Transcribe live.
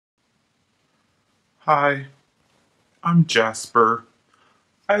Hi, I'm Jasper.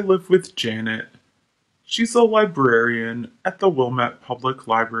 I live with Janet. She's a librarian at the Wilmette Public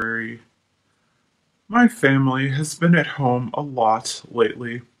Library. My family has been at home a lot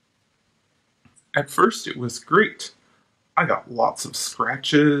lately. At first, it was great. I got lots of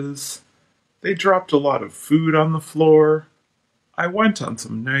scratches. They dropped a lot of food on the floor. I went on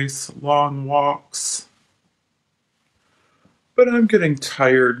some nice long walks. But I'm getting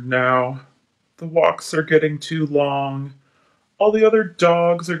tired now. The walks are getting too long. All the other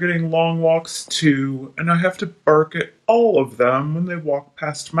dogs are getting long walks too, and I have to bark at all of them when they walk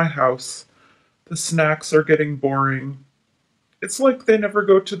past my house. The snacks are getting boring. It's like they never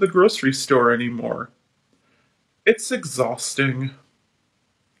go to the grocery store anymore. It's exhausting.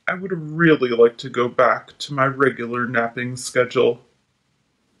 I would really like to go back to my regular napping schedule.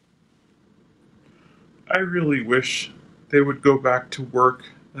 I really wish they would go back to work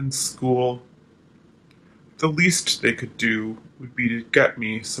and school. The least they could do would be to get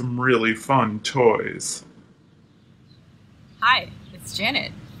me some really fun toys. Hi, it's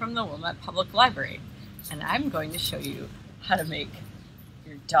Janet from the Wilmette Public Library, and I'm going to show you how to make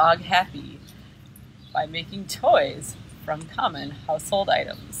your dog happy by making toys from common household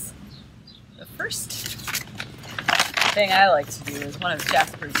items. The first thing I like to do is one of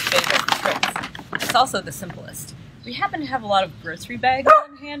Jasper's favorite tricks. It's also the simplest. We happen to have a lot of grocery bags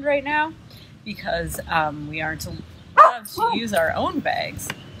on hand right now because we aren't allowed to use our own bags.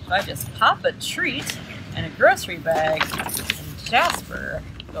 So I just pop a treat in a grocery bag, and Jasper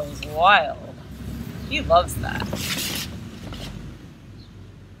goes wild. He loves that. If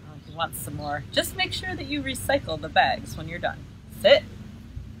he wants some more, just make sure that you recycle the bags when you're done. Sit.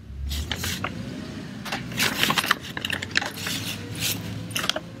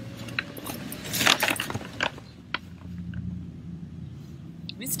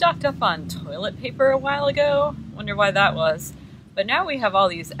 We stocked up on toilet paper a while ago. Wonder why that was. But now we have all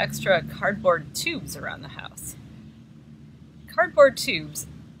these extra cardboard tubes around the house. Cardboard tubes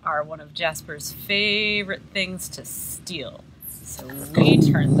are one of Jasper's favorite things to steal. So we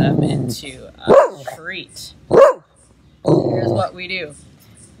turn them into a treat. Here's what we do.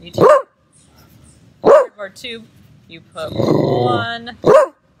 You take a cardboard tube, you put one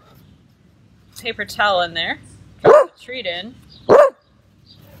paper towel in there, drop the treat in,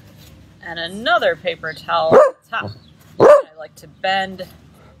 and another paper towel on top. I like to bend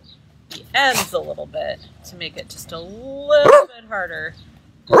the ends a little bit to make it just a little bit harder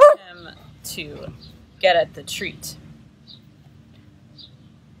for him to get at the treat.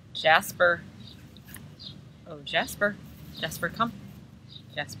 Jasper. Oh, Jasper. Jasper, come.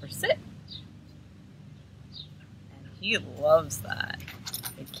 Jasper, sit. And he loves that.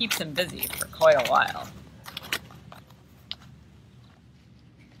 It keeps him busy for quite a while.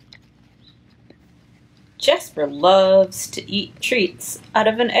 Jasper loves to eat treats out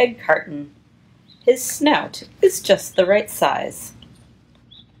of an egg carton. His snout is just the right size.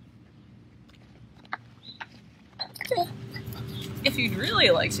 If you'd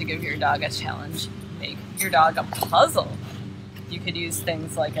really like to give your dog a challenge, make your dog a puzzle. You could use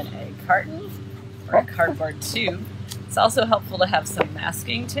things like an egg carton or a cardboard tube. It's also helpful to have some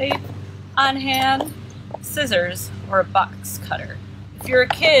masking tape on hand, scissors, or a box cutter. If you're a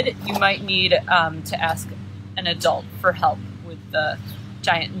kid, you might need to ask an adult for help with the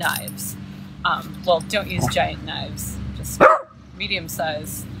giant knives. Well, don't use giant knives, just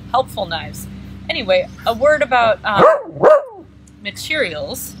medium-sized, helpful knives. Anyway, a word about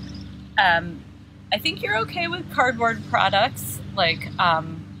materials. I think you're okay with cardboard products, like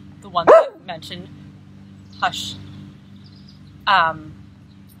the ones I mentioned, Hush.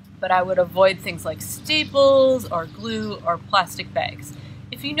 But I would avoid things like staples or glue or plastic bags.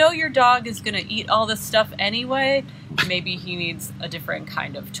 If you know your dog is going to eat all this stuff anyway, maybe he needs a different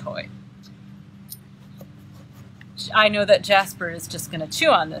kind of toy. I know that Jasper is just going to chew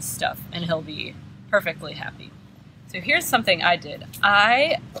on this stuff and he'll be perfectly happy. So here's something I did.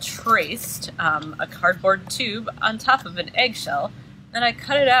 I traced a cardboard tube on top of an eggshell, then I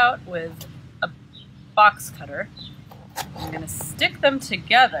cut it out with a box cutter. I'm going to stick them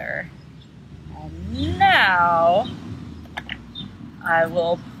together, and now I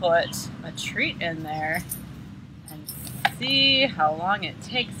will put a treat in there and see how long it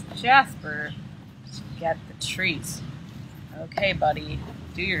takes Jasper to get the treat. Okay, buddy,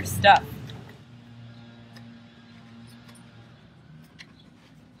 do your stuff.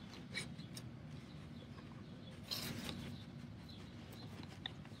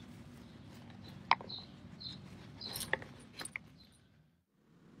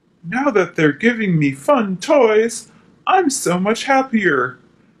 Now that they're giving me fun toys, I'm so much happier.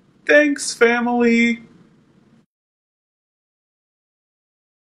 Thanks, family.